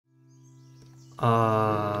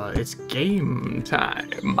It's game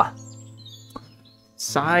time.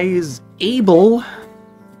 Sizeable.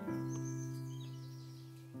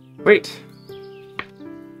 Wait.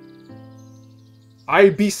 I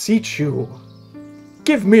beseech you.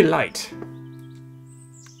 Give me light.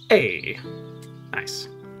 Hey. Nice.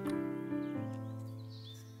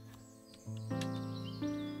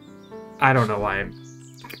 I don't know why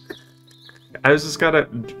I was just gotta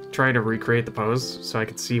try to recreate the pose so I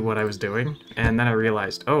could see what I was doing, and then I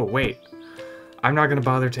realized, oh wait, I'm not gonna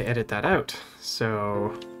bother to edit that out,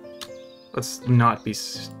 so let's not be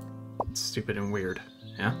stupid and weird,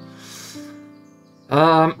 yeah?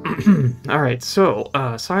 Alright, so,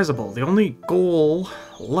 Sizeable. The only goal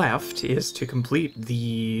left is to complete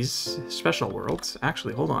these special worlds.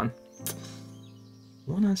 Actually, hold on.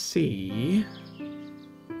 Wanna see...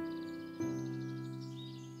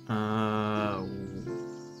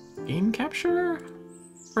 game capture?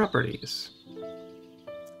 Properties.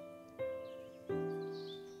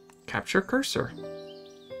 Capture cursor.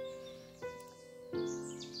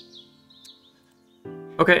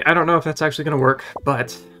 Okay, I don't know if that's actually gonna work,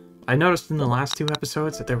 but I noticed in the last 2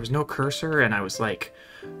 episodes that there was no cursor, and I was like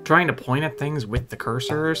trying to point at things with the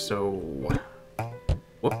cursor, so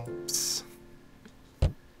whoops.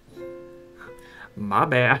 My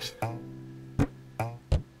bad.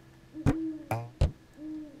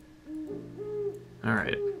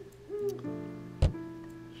 Alright.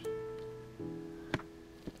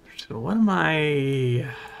 So what am I...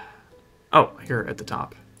 Oh, here at the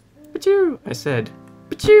top. Pachoo! I said,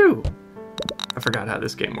 pachoo! I forgot how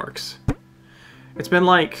this game works. It's been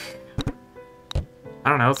like, I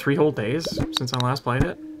don't know, 3 whole days since I last played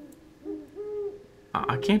it.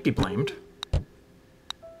 I can't be blamed.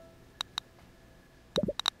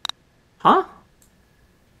 Huh?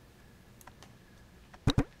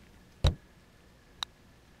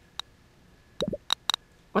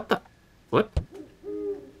 What the flip?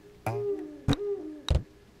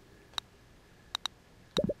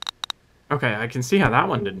 Okay, I can see how that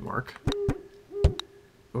one didn't work.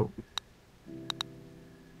 Oh.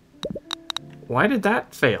 Why did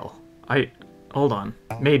that fail? Hold on.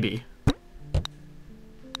 Maybe.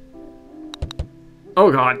 Oh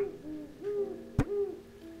god.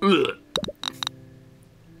 Ugh.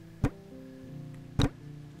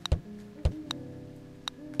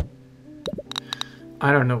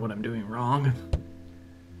 I don't know what I'm doing wrong.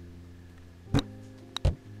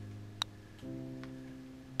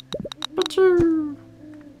 Pachoo!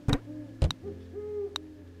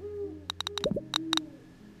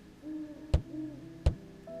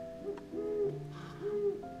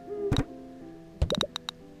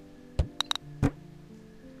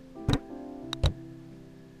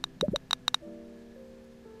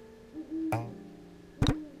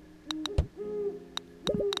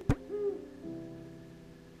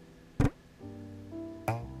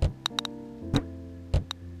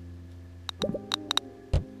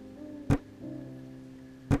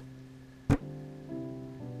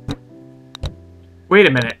 Wait a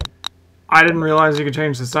minute. I didn't realize you could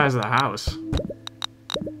change the size of the house.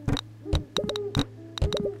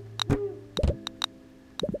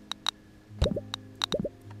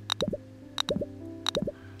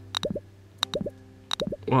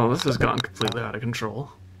 Well, this has gone completely out of control.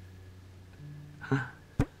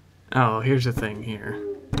 Oh, here's the thing here.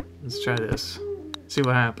 Let's try this. See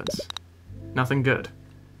what happens. Nothing good.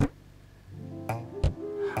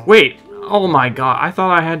 Wait! Oh my god, I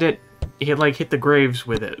thought I had to... hit the graves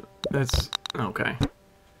with it. That's... okay.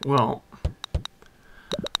 Well...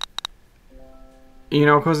 you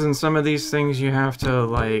know, because in some of these things you have to,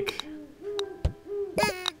 like...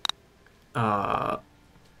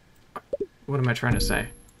 what am I trying to say?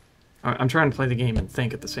 I'm trying to play the game and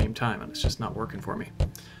think at the same time, and it's just not working for me.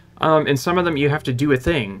 In some of them you have to do a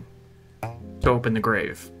thing to open the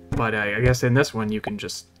grave. But I guess in this one you can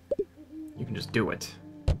just do it.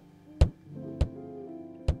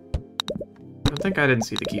 I think I didn't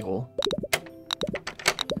see the keyhole.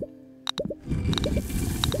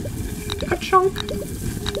 Ka-chunk!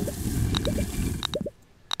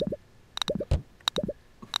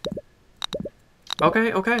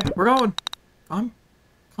 Okay, okay, we're going. Calm.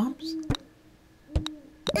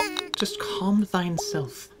 Just calm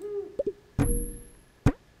thyself.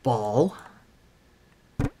 Ball.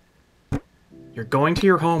 You're going to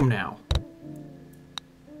your home now.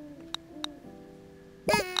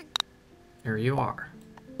 Here you are.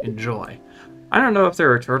 Enjoy. I don't know if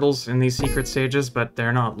there are turtles in these secret stages, but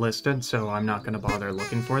they're not listed, so I'm not going to bother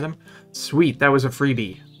looking for them. Sweet, that was a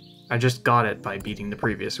freebie. I just got it by beating the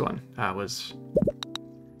previous one. I was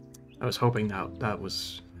hoping that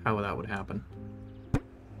was how that would happen.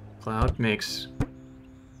 Cloud makes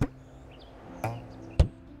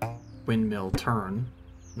windmill turn.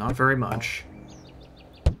 Not very much.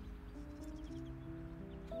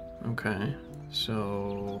 Okay,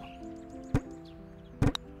 so...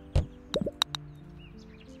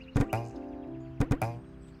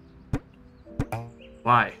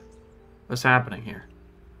 Why? What's happening here?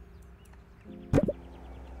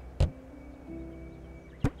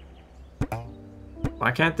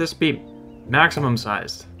 Why can't this be maximum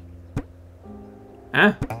sized?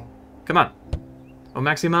 Huh? Come on. Oh,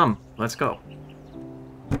 maximum. Let's go.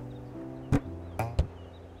 I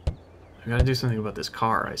gotta do something about this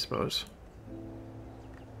car, I suppose.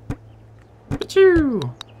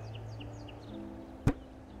 Achoo!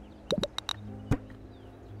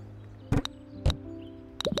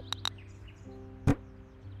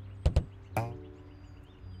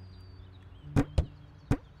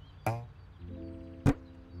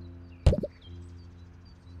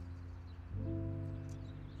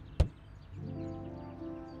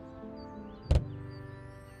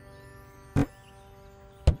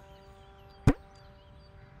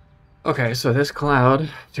 Okay, so this cloud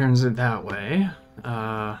turns it that way.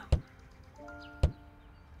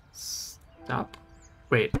 Stop.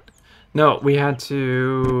 Wait. No, we had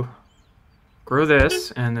to grow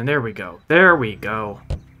this, and then there we go. There we go.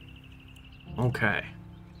 Okay.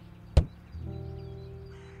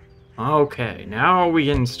 Okay, now we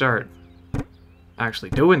can start actually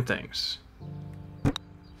doing things.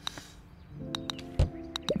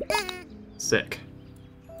 Sick.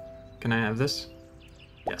 Can I have this?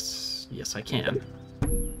 Yes. Yes, I can.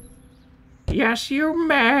 Yes, you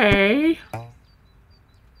may.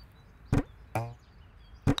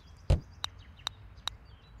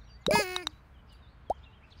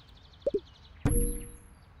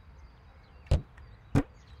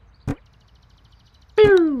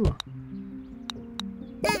 Pew!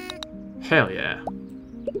 Hell yeah.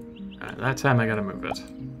 Alright, that time I gotta move it.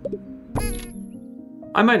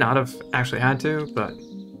 I might not have actually had to, but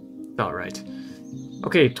felt right.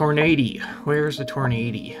 Okay, Tornado. Where's the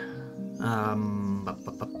Tornado? I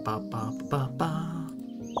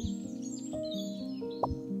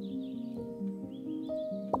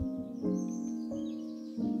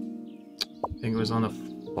think it was on a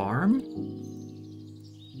farm?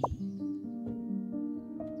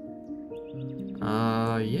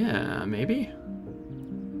 Yeah, maybe?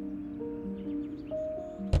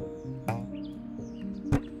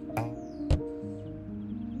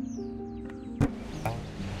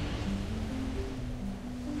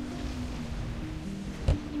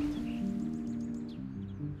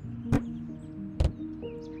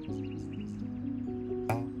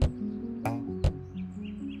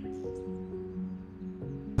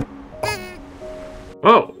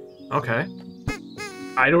 Whoa! Okay.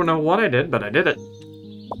 I don't know what I did, but I did it.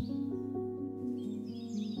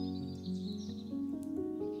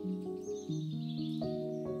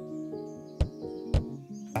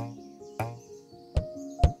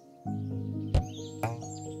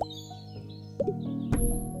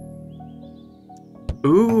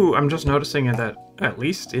 Ooh, I'm just noticing that, at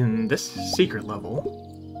least in this secret level,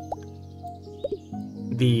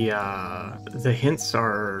 the hints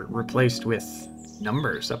are replaced with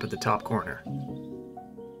numbers up at the top corner.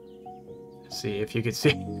 See if you could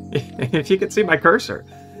see if you could see my cursor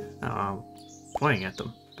pointing at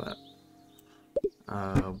them. But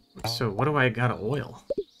so what do I gotta oil?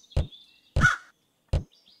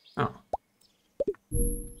 Oh.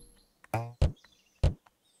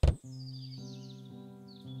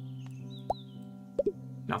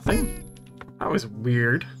 Nothing? That was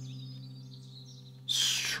weird.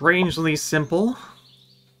 Strangely simple.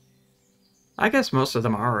 I guess most of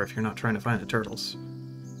them are if you're not trying to find the turtles.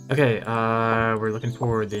 Okay, we're looking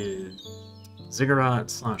for the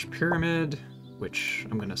ziggurat/pyramid, which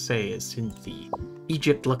I'm gonna say is in the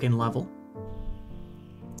Egypt-looking level.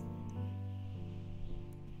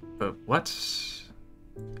 But what?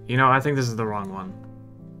 You know, I think this is the wrong one.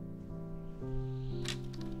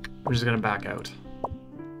 I'm just gonna back out.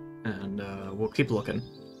 And we'll keep looking.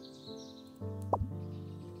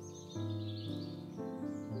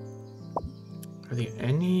 Are there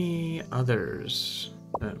any others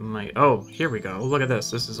that might... Oh, here we go. Look at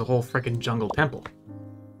this. This is a whole frickin' jungle temple.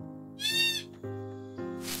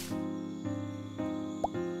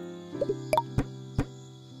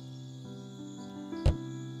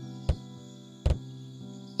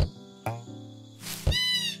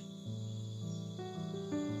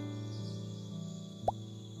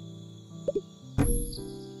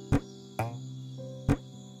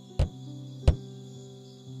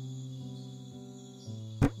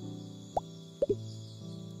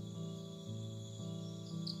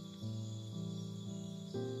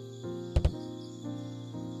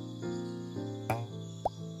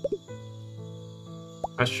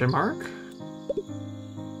 Question mark?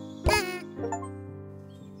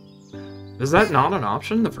 Is that not an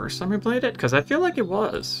option the first time we played it? Because I feel like it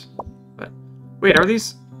was. But wait, are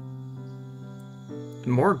these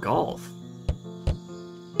more golf?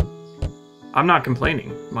 I'm not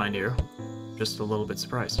complaining, mind you. Just a little bit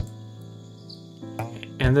surprised.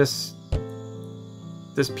 And this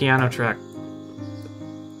piano track,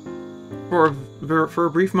 for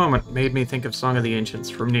a brief moment, made me think of Song of the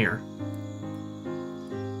Ancients from Nier.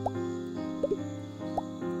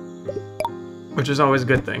 Which is always a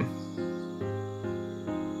good thing.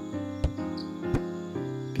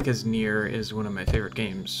 Because Nier is one of my favorite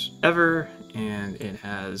games ever, and it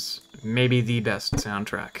has maybe the best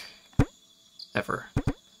soundtrack ever.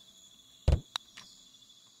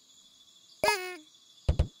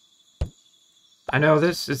 I know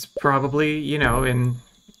this is probably, you know, in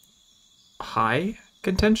high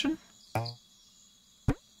contention.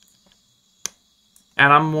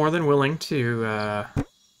 And I'm more than willing to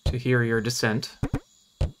hear your dissent.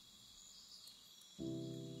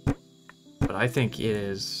 But I think it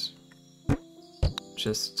is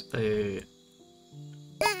just a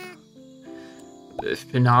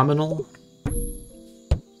phenomenal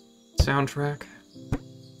soundtrack,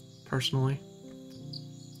 personally.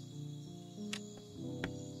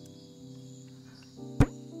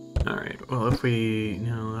 Alright, well if we...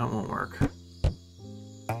 no, that won't work.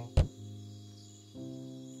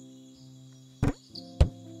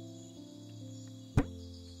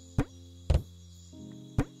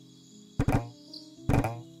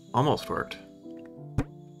 Almost worked.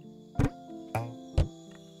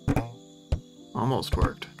 Almost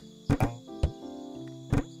worked.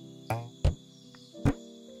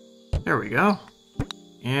 There we go.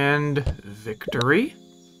 And victory?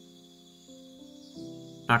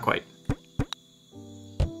 Not quite.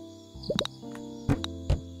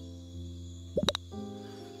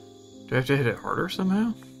 Do I have to hit it harder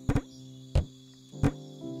somehow?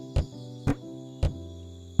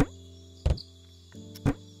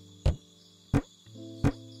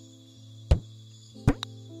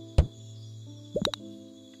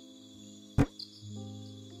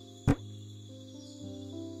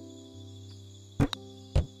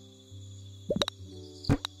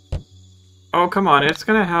 Oh, come on, it's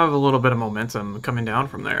gonna have a little bit of momentum coming down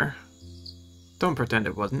from there. Don't pretend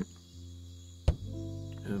it wasn't.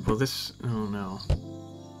 Will this... oh no.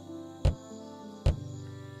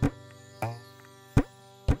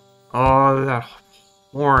 Oh, that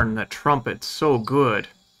horn, that trumpet, so good.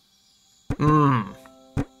 Mmm.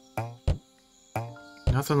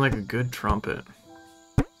 Nothing like a good trumpet.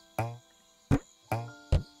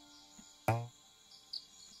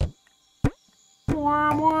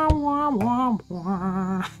 Wah, wah, wah, wah,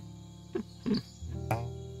 wah.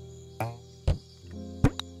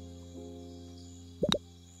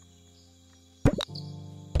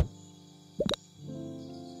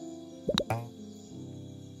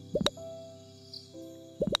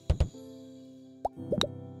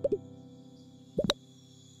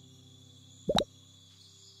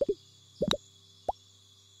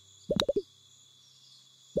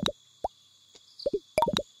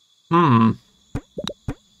 Hmm.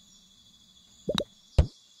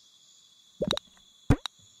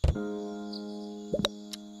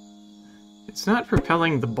 It's not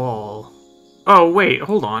propelling the ball. Oh, wait,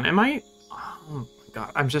 hold on. Am I... oh my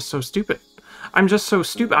god, I'm just so stupid. I'm just so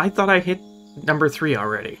stupid. I thought I hit number 3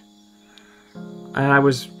 already. And I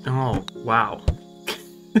was... oh, wow.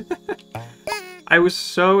 I was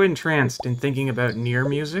so entranced in thinking about Nier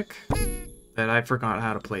music that I forgot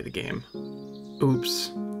how to play the game.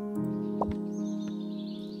 Oops.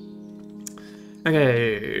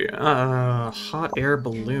 Okay, hot air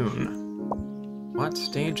balloon. What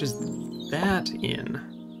stage is that in?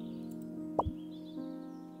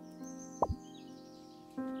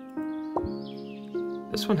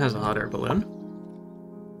 This one has a hot air balloon.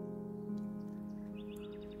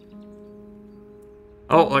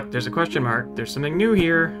 Oh, look, there's a question mark. There's something new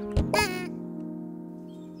here.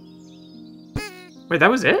 Wait, that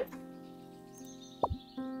was it?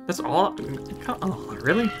 That's all? Oh,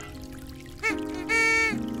 really?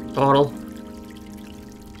 Total.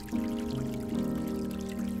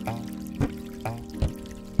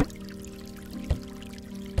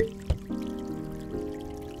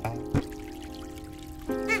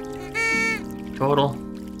 Total.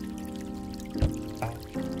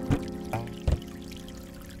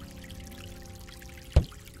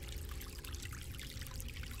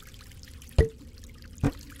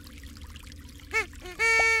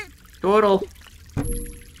 Total.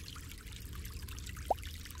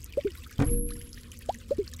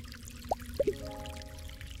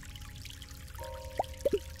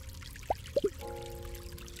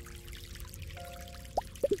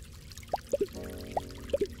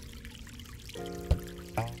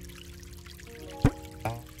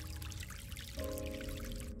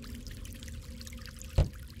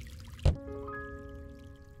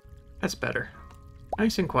 That's better.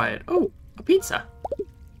 Nice and quiet. Oh, a pizza.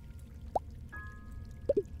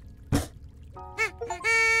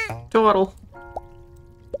 Total.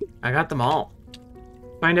 I got them all.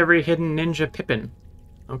 Find every hidden ninja Pippin.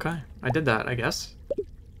 Okay, I did that, I guess.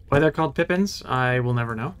 Why they're called Pippins, I will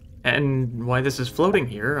never know. And why this is floating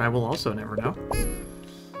here, I will also never know.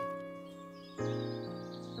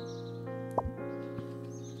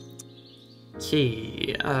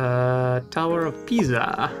 Okay, Tower of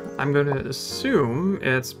Pisa. I'm going to assume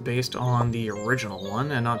it's based on the original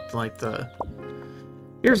one and not like the...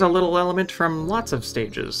 Here's a little element from lots of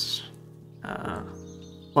stages.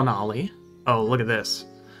 Finale. Oh, look at this.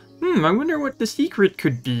 I wonder what the secret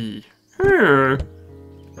could be. What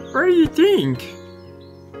do you think?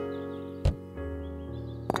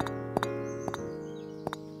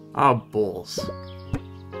 Oh, bulls.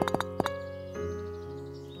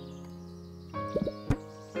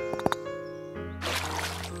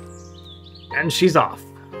 And she's off.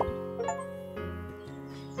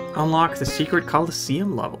 Unlock the secret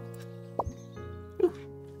Coliseum level. Ooh,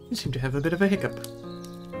 you seem to have a bit of a hiccup.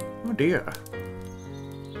 Oh dear.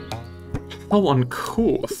 How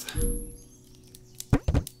uncouth.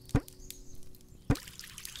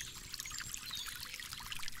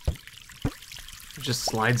 It just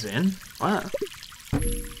slides in? Wow.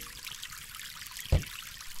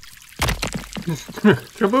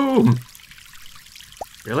 Kaboom!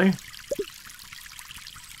 Really?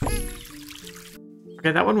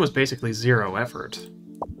 Okay, that one was basically zero effort.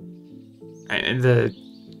 And the...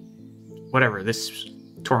 whatever, this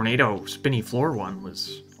tornado spinny floor one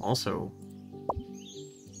was also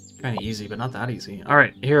kind of easy, but not that easy.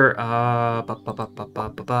 Alright, here,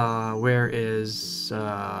 where is,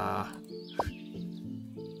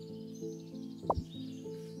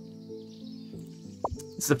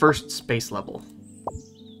 It's the first space level,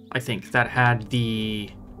 I think, that had the...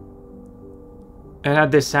 It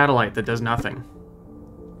had this satellite that does nothing.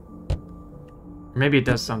 Maybe it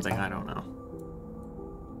does something, I don't know.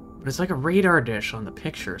 But it's like a radar dish on the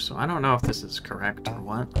picture, so I don't know if this is correct or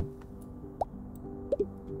what.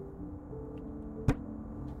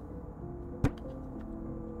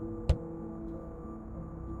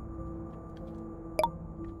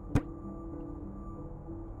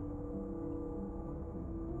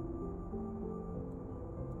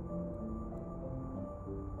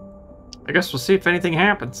 I guess we'll see if anything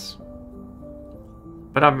happens.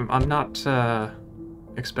 But I'm not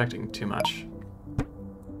expecting too much.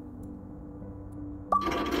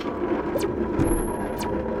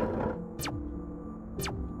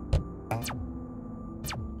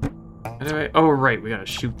 Anyway, oh right, we gotta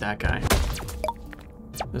shoot that guy.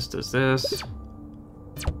 This does this.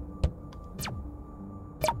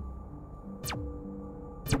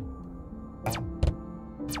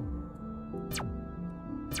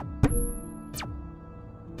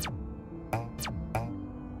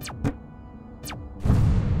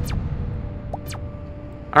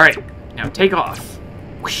 Alright, now take off.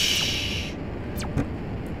 Whoosh.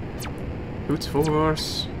 Boots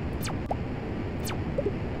force.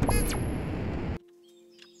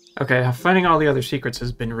 Okay, finding all the other secrets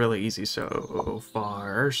has been really easy so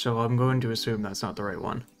far, so I'm going to assume that's not the right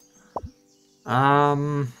one.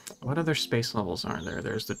 What other space levels are there?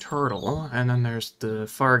 There's the turtle, and then there's the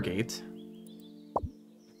Fargate.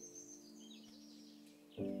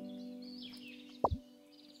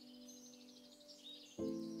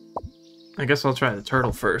 I guess I'll try the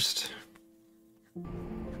turtle first.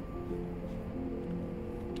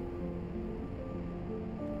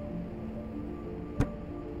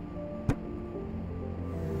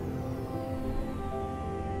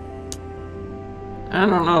 I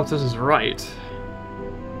don't know if this is right.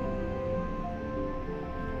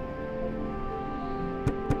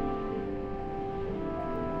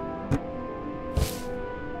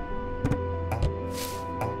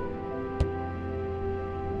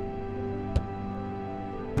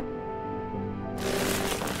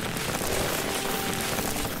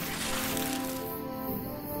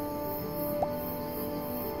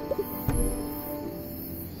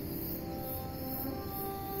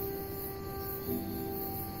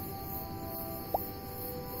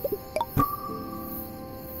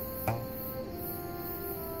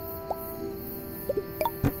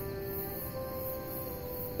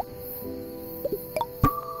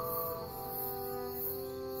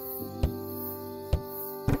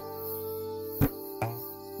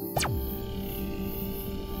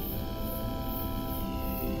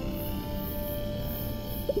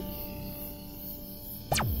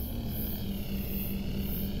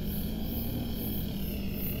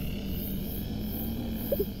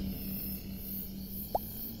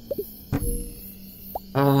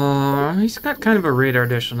 He's got kind of a radar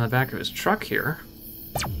dish on the back of his truck here.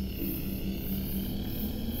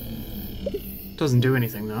 Doesn't do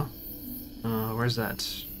anything, though. Where's that?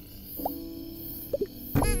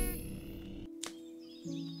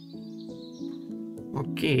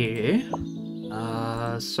 Okay.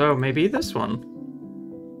 So maybe this one.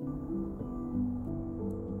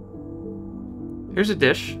 Here's a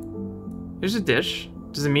dish. Here's a dish.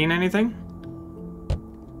 Does it mean anything?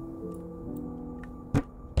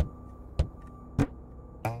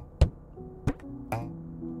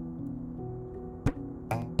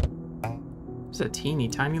 It's a teeny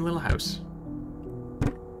tiny little house.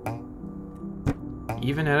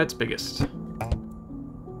 Even at its biggest.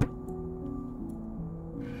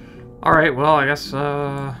 Alright, well, I guess,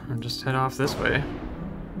 I'll just head off this way.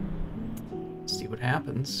 See what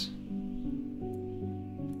happens.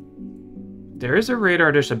 There is a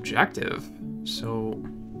radar dish objective, so...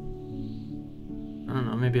 I don't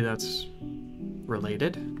know, maybe that's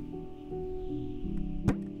related?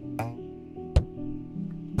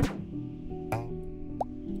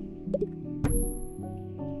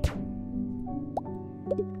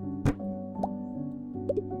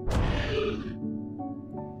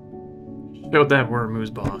 Showed that we're Moo's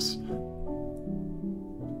boss.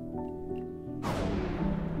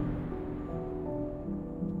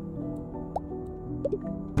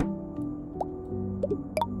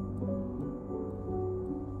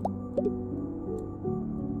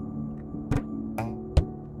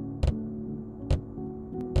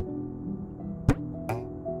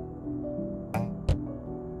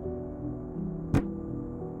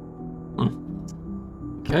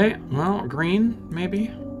 Okay, well, green,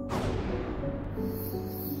 maybe?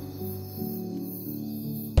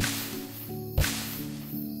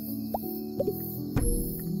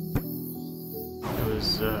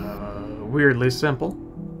 Weirdly simple.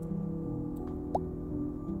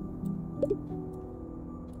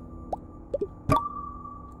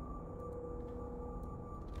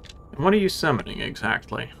 And what are you summoning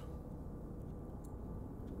exactly?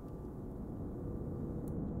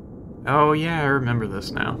 Oh yeah, I remember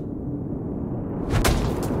this now.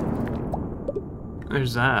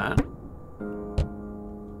 There's that.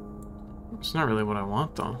 It's not really what I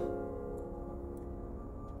want though.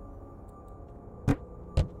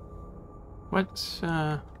 What,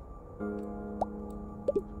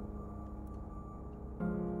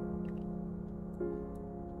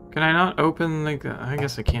 Can I not open the... I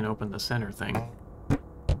guess I can't open the center thing.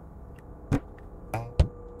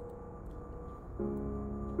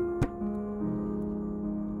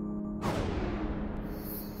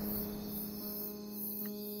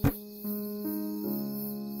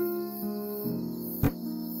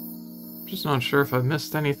 Just not sure if I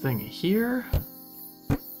missed anything here.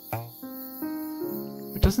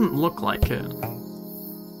 It doesn't look like it.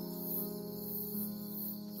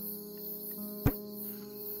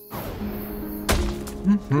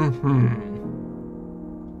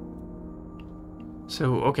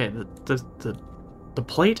 So, okay, the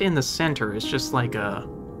plate in the center is just like a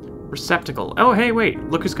receptacle. Oh, hey, wait,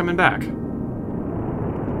 look who's coming back.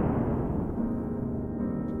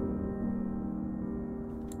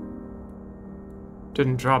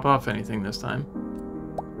 Didn't drop off anything this time.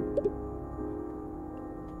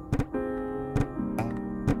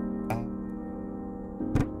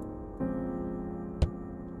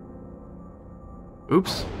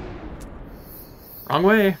 Oops. Wrong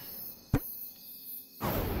way.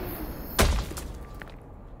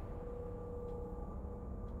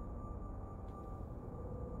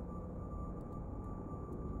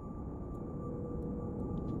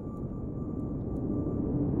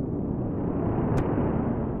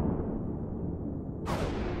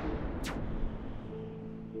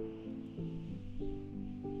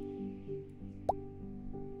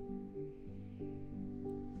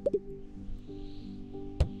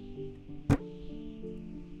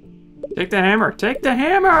 Take the hammer! Take the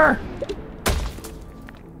hammer!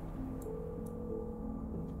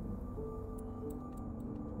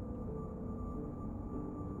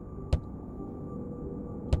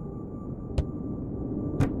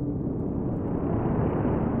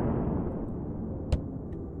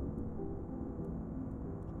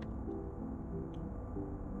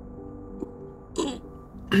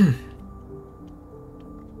 You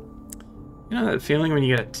know that feeling when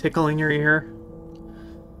you get a tickle in your ear?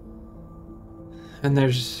 And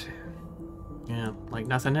there's, yeah, like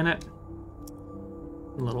nothing in it.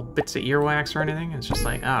 Little bits of earwax or anything. It's just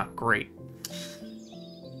like, ah, great.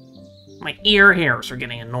 My ear hairs are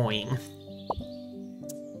getting annoying.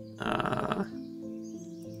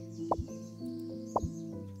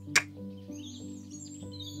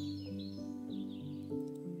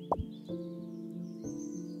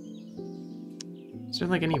 there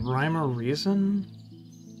like any rhyme or reason?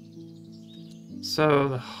 So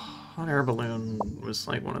the hot air balloon was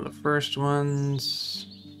like one of the first ones.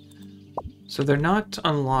 So they're not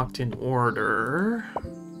unlocked in order.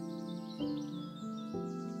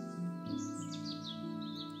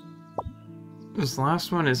 This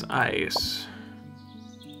last one is ice.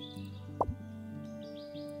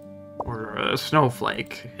 Or a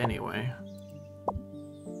snowflake, anyway.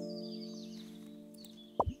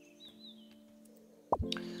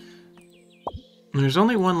 There's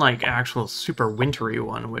only one, like, actual super wintry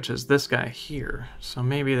one, which is this guy here. So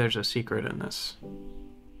maybe there's a secret in this.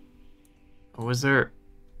 Was there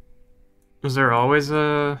always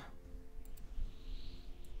a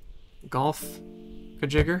golf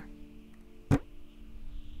kajigger?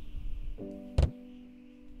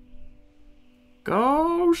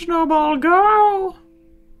 Go, Snowball, go!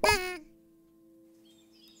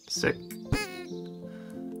 Sick.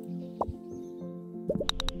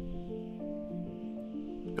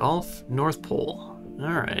 Golf, North Pole.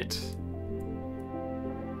 Alright.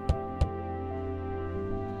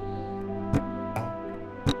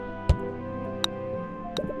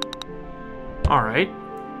 Alright.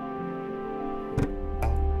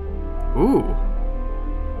 Ooh.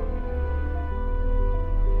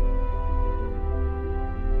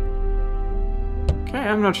 Okay,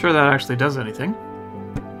 I'm not sure that actually does anything.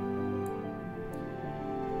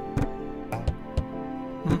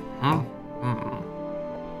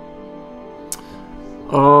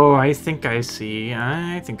 Oh, I think I see.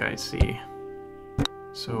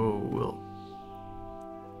 So we'll...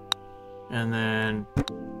 And then...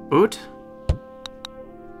 boot?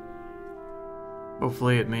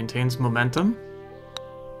 Hopefully it maintains momentum.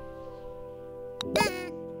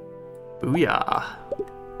 Booyah.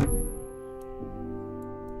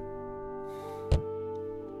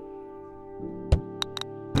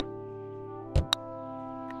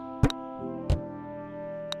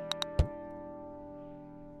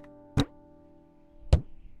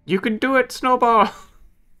 You can do it, Snowball!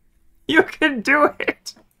 You can do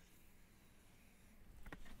it!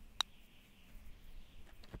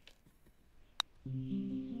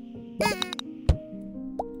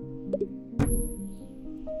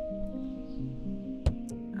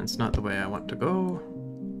 That's not the way I want to go.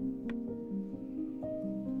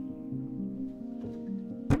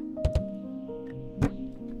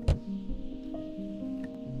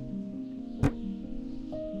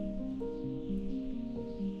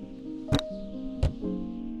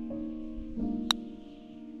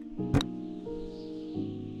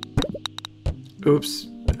 Oops.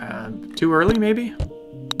 Too early, maybe?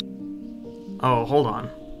 Oh, hold on.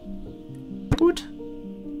 Boot.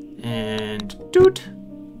 And doot.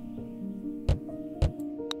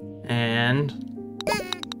 And...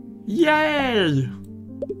 yay!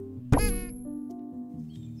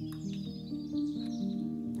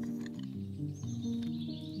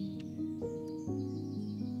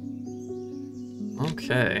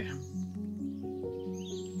 Okay.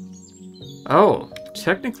 Oh,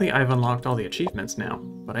 technically I've unlocked all the achievements now,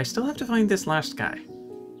 but I still have to find this last guy.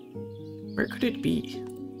 Where could it be?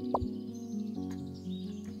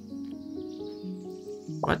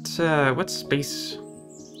 What space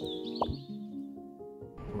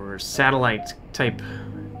or satellite type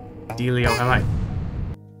dealio have I?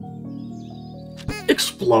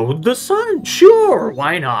 Explode the sun? Sure,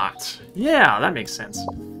 why not? Yeah, that makes sense.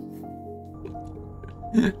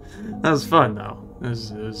 That was fun, though. It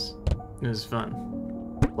was fun.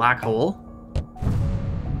 Black hole?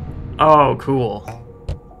 Oh, cool.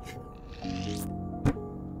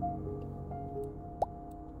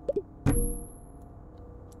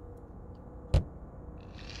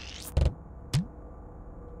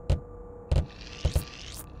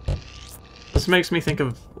 This makes me think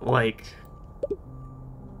of, like,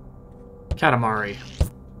 Katamari.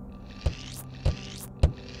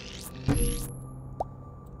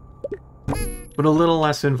 But a little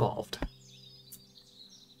less involved.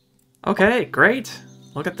 Okay, great.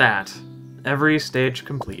 Look at that. Every stage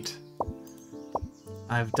complete.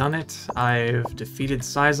 I've done it. I've defeated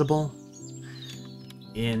Sizeable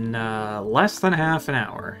in less than half an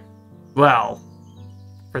hour. Well,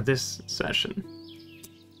 for this session.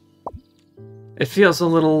 It feels a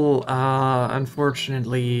little,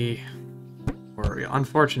 unfortunately,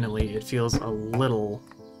 it feels a little,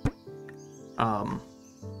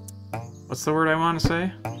 what's the word I want to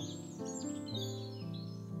say?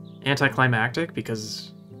 Anticlimactic,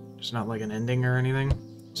 because there's not like an ending or anything.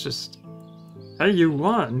 It's just, hey, you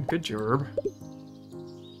won. Good job.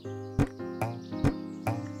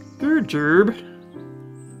 Good job.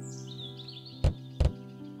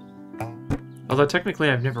 Although technically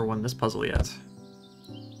I've never won this puzzle yet.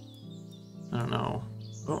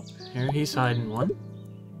 Oh, here he's hiding one.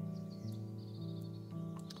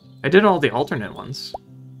 I did all the alternate ones.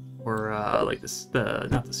 Or, like this,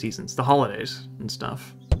 not the seasons, the holidays and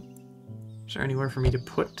stuff. Is there anywhere for me to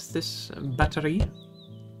put this battery?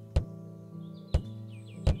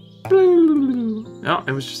 No,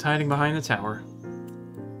 it was just hiding behind the tower.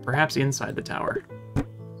 Perhaps inside the tower.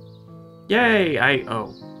 Yay!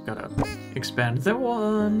 Oh, gotta expand that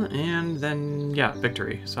one, and then, yeah,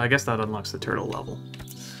 victory. So I guess that unlocks the turtle level.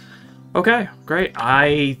 Okay, great.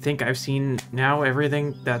 I think I've seen now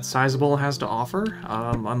everything that Sizeable has to offer,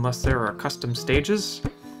 unless there are custom stages,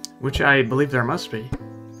 which I believe there must be,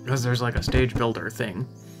 because there's like a stage builder thing.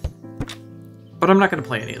 But I'm not going to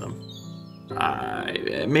play any of them.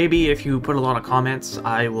 Maybe if you put a lot of comments,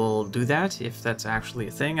 I will do that, if that's actually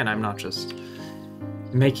a thing, and I'm not just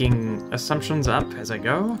making assumptions up as I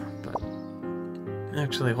go. But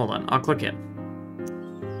actually, hold on. I'll click in.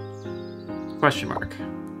 Question mark.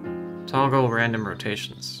 Toggle random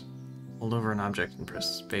rotations. Hold over an object and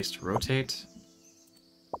press space to rotate.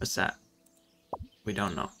 What's that? We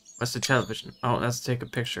don't know. What's the television? Oh, that's to take a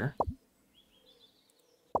picture.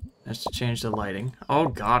 That's to change the lighting. Oh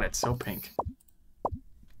god, it's so pink.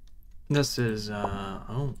 This is,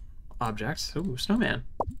 oh, objects. Ooh, snowman.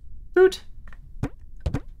 Boot!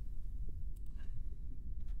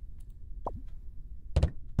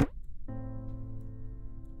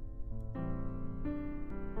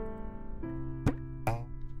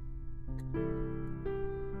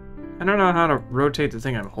 I don't know how to rotate the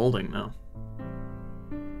thing I'm holding, though.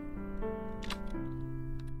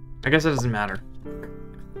 I guess it doesn't matter.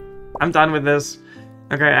 I'm done with this.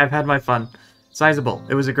 Okay, I've had my fun. Sizeable.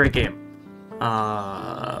 It was a great game.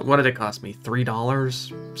 What did it cost me?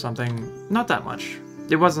 $3? Something? Not that much.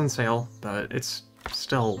 It was on sale, but it's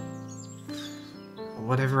still...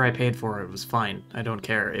 Whatever I paid for it was fine. I don't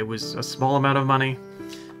care. It was a small amount of money.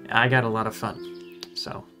 I got a lot of fun.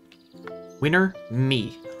 So, winner,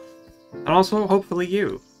 me. And also, hopefully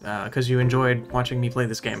you, because you enjoyed watching me play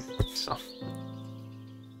this game. So,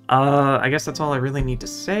 I guess that's all I really need to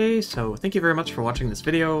say, so thank you very much for watching this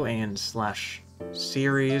video, and slash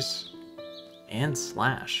series, and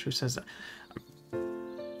slash, who says that?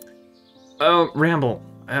 Oh, ramble.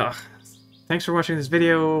 Ugh. Thanks for watching this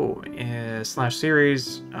video, slash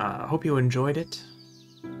series, hope you enjoyed it,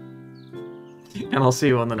 and I'll see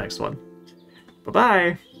you on the next one.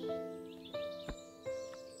 Bye-bye!